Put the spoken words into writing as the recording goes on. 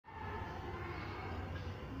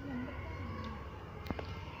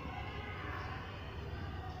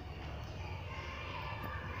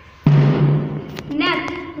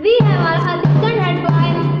by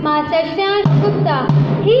Master Shan Gupta.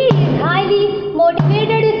 He is highly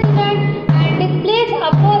motivated student and displays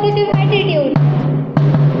a positive attitude.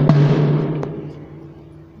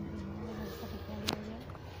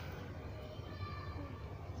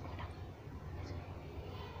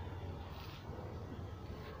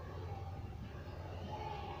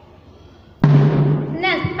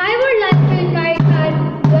 Next, I would like to invite our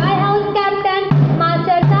Joy House Captain,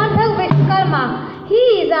 Master Sarthak Vishwakarma. He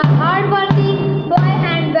is a hard-working boy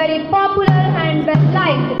and very popular and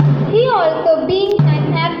well-liked. He also being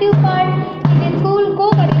an active part in school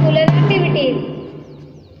co-curricular activities.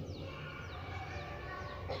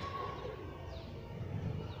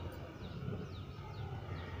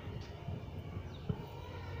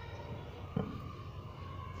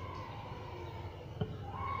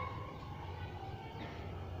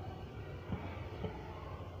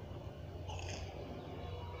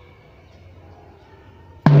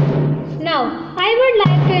 Now, I would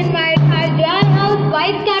like to invite our Joy House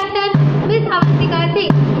Vice Captain, Miss Avantika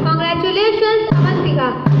Singh. Congratulations, Avantika.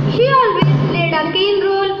 She always played a keen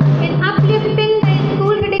role in uplifting the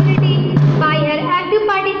school credibility by her active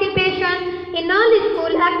participation in all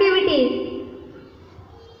school activities.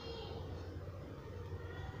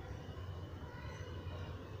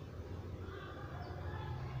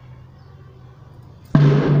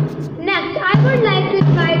 Next, I would like to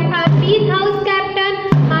invite our Peace House Captain,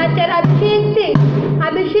 Master Abhishek Singh.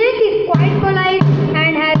 Abhishek is quite polite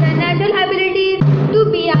and has a natural ability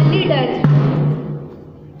to be a leader.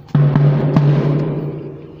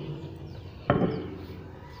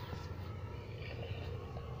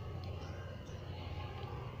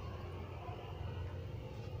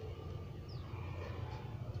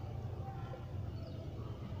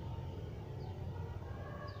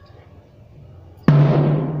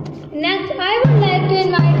 Next, I would like to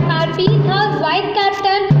invite our Peace House Vice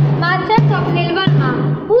Captain, Master Swapnil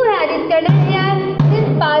Verma, who has studied here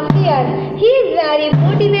since past year. He is very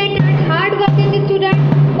motivated, hard-working student,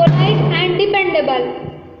 polite and dependable.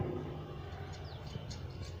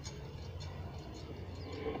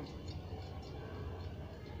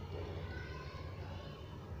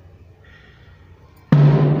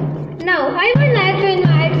 Now, I would like to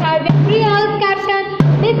invite our Victory House Captain,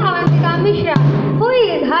 Miss Avantika Mishra, who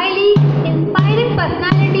is highly inspiring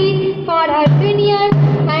personality for her juniors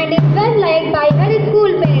and is well liked by her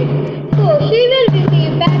schoolmates. So, she will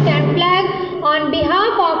receive badge and flag on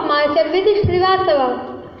behalf of Master Vidish Srivastava.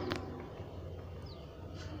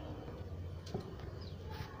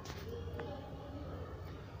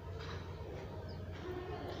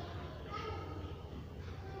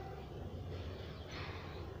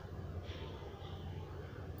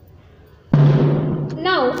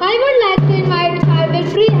 Now, I would like to invite our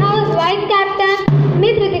Victory House Vice Captain,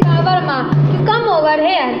 Miss Ritika Verma, to come over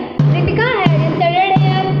here. Ritika has studied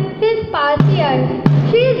here since past years.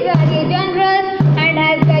 She is very generous and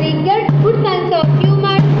has very good sense of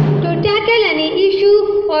humor to tackle any issue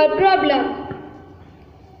or problem.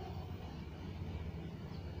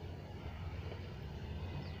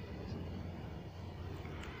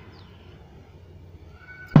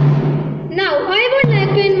 Now, I would like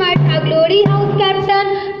to invite our Glory House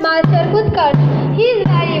Captain, Master Utkarsh. He is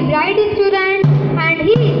very bright student and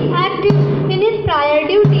he is active in his prior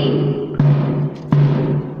duty.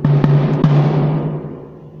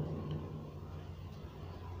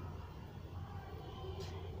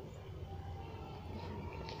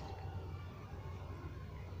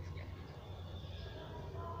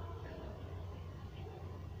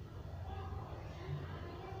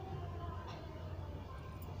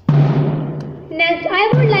 Next, I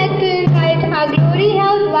would like to invite our Glory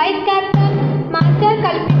House Vice Captain, Master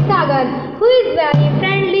Kalpit Sagar, who is very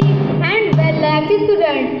friendly and well-liked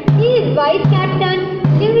student. He is Vice Captain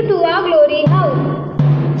linked to our Glory House.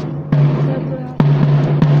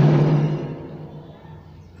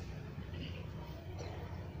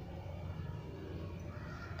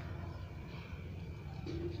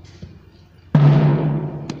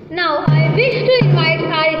 Now, I wish to invite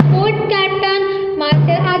our Sports Captain,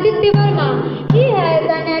 Master Aditya Verma. He has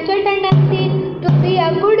a natural tendency to be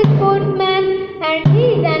a good sportsman and he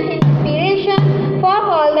is an inspiration for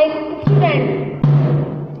all the students.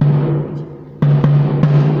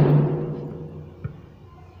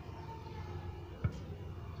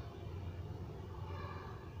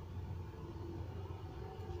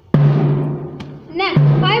 Next,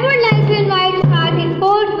 I would like to invite our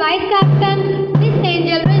Sports Vice Captain, Miss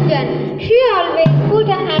Angel Ranjan. She always put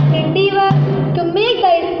an endeavor to make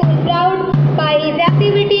the school proud by his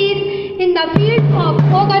activities in the field of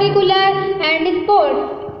co-curricular and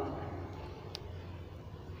sports.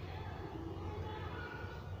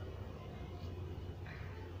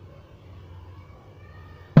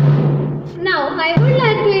 Now, I would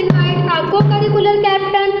like to invite our co-curricular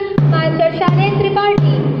captain, Master Shailen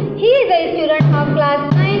Tripathi. He is a student of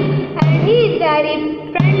class 9 and he is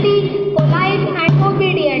very friendly, polite and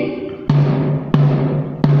obedient.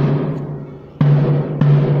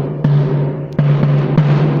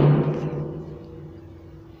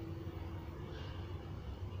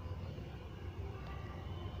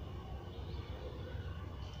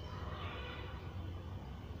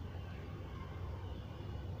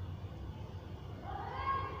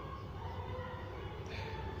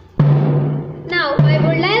 Now, I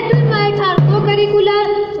would like to invite our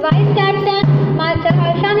co-curricular vice captain, Master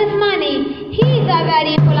Harshan Ismani. He is a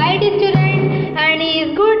very polite student and he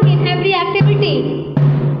is good in every activity.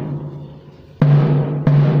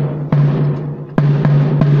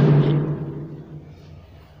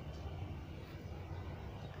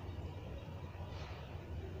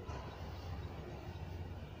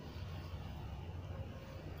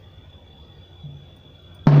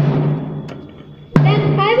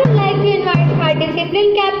 Then I would like to invite our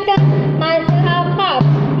discipline captain, Master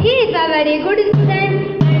Aftab. He is a very good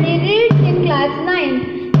student and he reads in class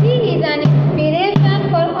 9. He is an inspiration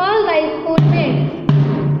for all the schoolmates.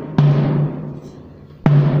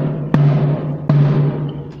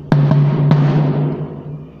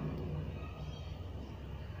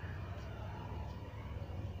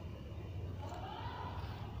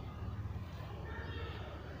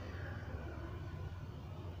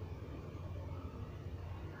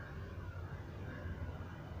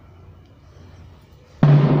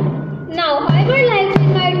 Now, I would like to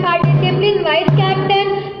invite our discipline vice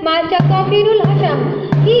captain, Master Kafirul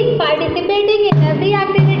Hasham. He is participating